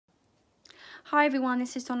Hi everyone,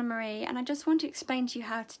 this is Donna Marie and I just want to explain to you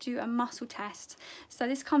how to do a muscle test. So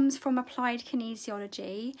this comes from Applied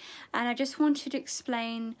Kinesiology and I just wanted to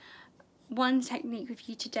explain one technique with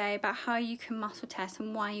you today about how you can muscle test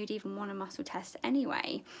and why you'd even want a muscle test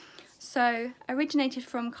anyway. So originated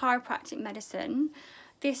from chiropractic medicine,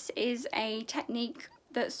 this is a technique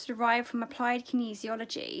that's derived from Applied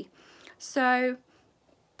Kinesiology. So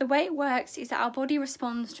the way it works is that our body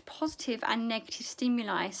responds to positive and negative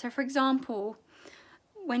stimuli. So for example,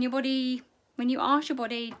 when you ask your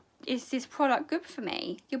body, is this product good for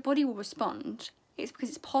me? Your body will respond. It's because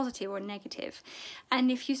it's positive or negative. And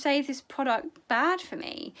if you say, is this product bad for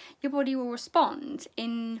me? Your body will respond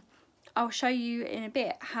I'll show you in a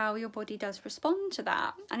bit how your body does respond to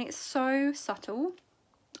that. And it's so subtle,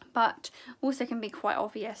 but also can be quite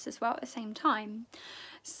obvious as well at the same time.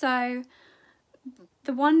 So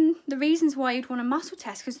the reasons why you'd want a muscle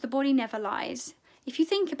test, because the body never lies. If you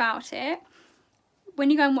think about it, when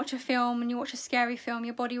you go and watch a film and you watch a scary film,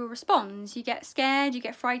 your body will respond. You get scared, you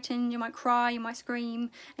get frightened, you might cry, you might scream,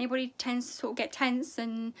 and your body tends to sort of get tense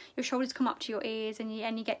and your shoulders come up to your ears and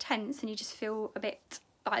you get tense and you just feel a bit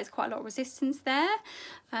like there's quite a lot of resistance there,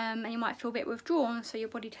 and you might feel a bit withdrawn, so your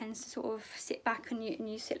body tends to sort of sit back and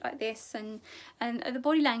you sit like this, and the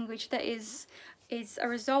body language that is a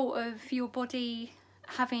result of your body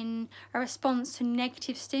having a response to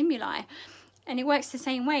negative stimuli. And it works the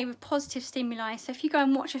same way with positive stimuli. So if you go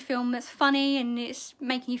and watch a film that's funny and it's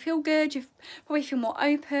making you feel good, you probably feel more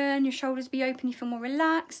open, your shoulders be open, you feel more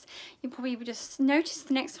relaxed. You probably would just notice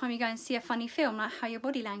the next time you go and see a funny film, like how your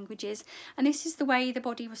body language is. And this is the way the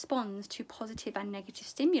body responds to positive and negative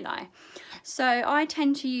stimuli. So I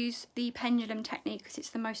tend to use the pendulum technique because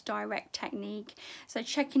it's the most direct technique. So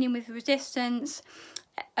checking in with resistance,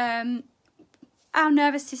 our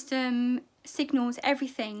nervous system signals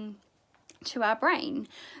everything to our brain.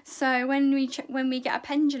 So when we get a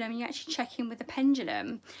pendulum, you actually check in with the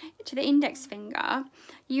pendulum to the index finger.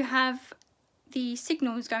 You have the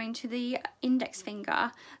signals going to the index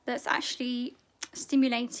finger that's actually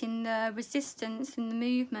stimulating the resistance and the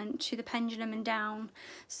movement to the pendulum and down.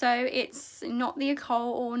 So it's not the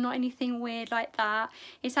occult or not anything weird like that.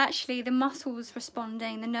 It's actually the muscles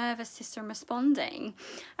responding, the nervous system responding.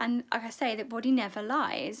 And like I say, the body never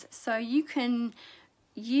lies. So you can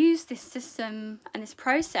use this system and this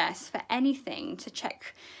process for anything, to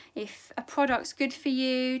check if a product's good for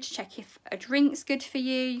you, to check if a drink's good for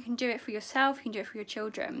you. You can do it for yourself, you can do it for your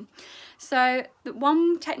children. So the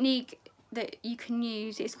one technique that you can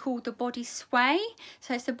use is called the body sway.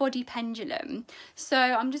 So it's the body pendulum. So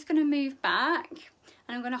I'm just going to move back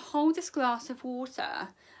and I'm going to hold this glass of water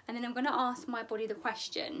and then I'm going to ask my body the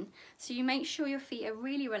question. So you make sure your feet are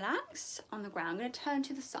really relaxed on the ground. I'm going to turn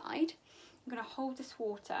to the side. I'm going to hold this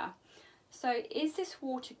water. So is this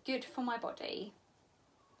water good for my body?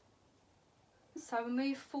 So we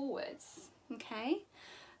move forwards, okay?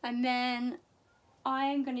 And then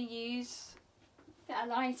I'm going to use a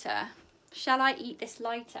lighter. Shall I eat this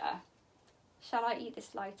lighter? Shall I eat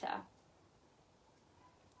this lighter?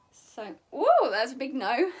 So, oh, that's a big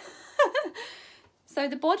no. So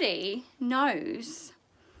the body knows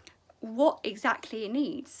what exactly it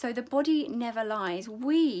needs. So the body never lies.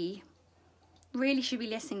 We really should be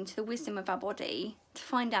listening to the wisdom of our body to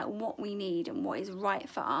find out what we need and what is right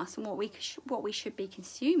for us and what we should be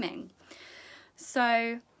consuming.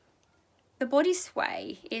 So the body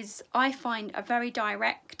sway is, I find, a very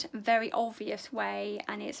direct, very obvious way,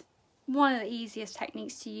 and it's one of the easiest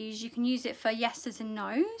techniques to use. You can use it for yeses and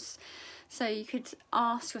nos. So you could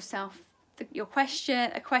ask yourself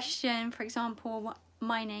a question, for example, what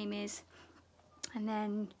my name is, and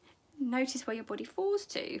then notice where your body falls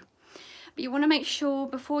to. But you want to make sure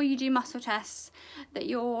before you do muscle tests that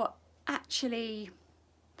you're actually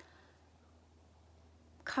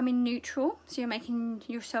coming neutral. So you're making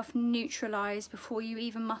yourself neutralise before you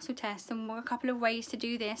even muscle test. And a couple of ways to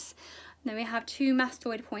do this. And then we have two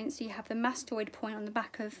mastoid points. So you have the mastoid point on the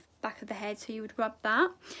back of the head. So you would rub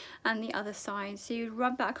that, and the other side. So you would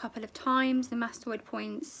rub that a couple of times, the mastoid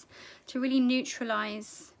points, to really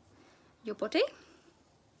neutralise your body.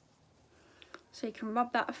 So you can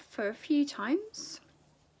rub that for a few times,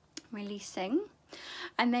 releasing.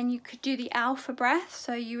 And then you could do the alpha breath.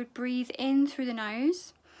 So you would breathe in through the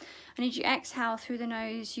nose, and as you exhale through the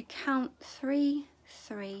nose, you count 3,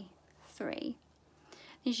 3, 3.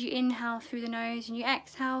 As you inhale through the nose and you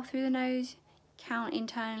exhale through the nose, count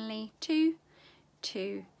internally 2,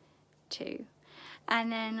 2, 2.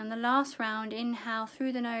 And then on the last round, inhale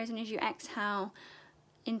through the nose, and as you exhale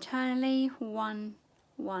internally, 1,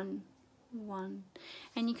 1, 1.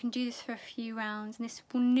 And you can do this for a few rounds, and this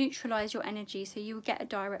will neutralize your energy, so you will get a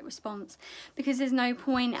direct response, because there's no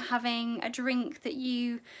point having a drink that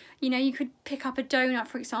you know, you could pick up a donut,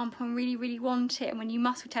 for example, and really want it, and when you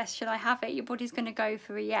muscle test, should I have it, your body's going to go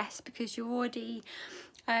for a yes, because you're already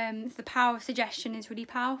the power of suggestion is really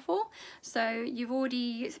powerful. So you've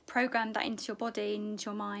already programmed that into your body, into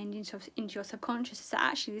your mind, into your subconscious, that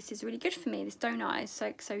actually this is really good for me, this donut is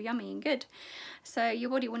so yummy and good. So your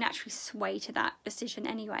body will naturally sway to that decision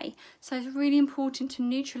anyway. So it's really important to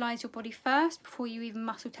neutralize your body first before you even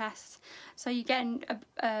muscle test, so you get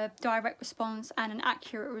a direct response and an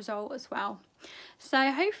accurate result as well.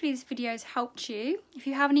 So hopefully this video has helped you. If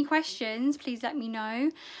you have any questions, please let me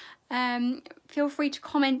know. Feel free to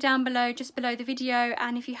comment down below, just below the video,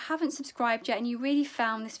 and if you haven't subscribed yet and you really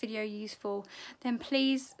found this video useful, then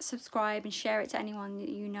please subscribe and share it to anyone that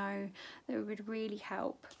you know that would really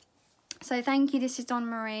help. So thank you. This is Donna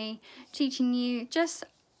Marie teaching you just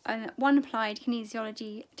one applied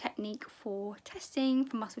kinesiology technique for testing,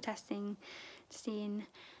 for muscle testing, seeing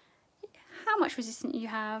how much resistance you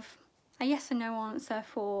have, a yes or no answer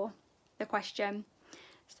for the question.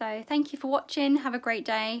 So thank you for watching. Have a great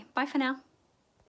day. Bye for now.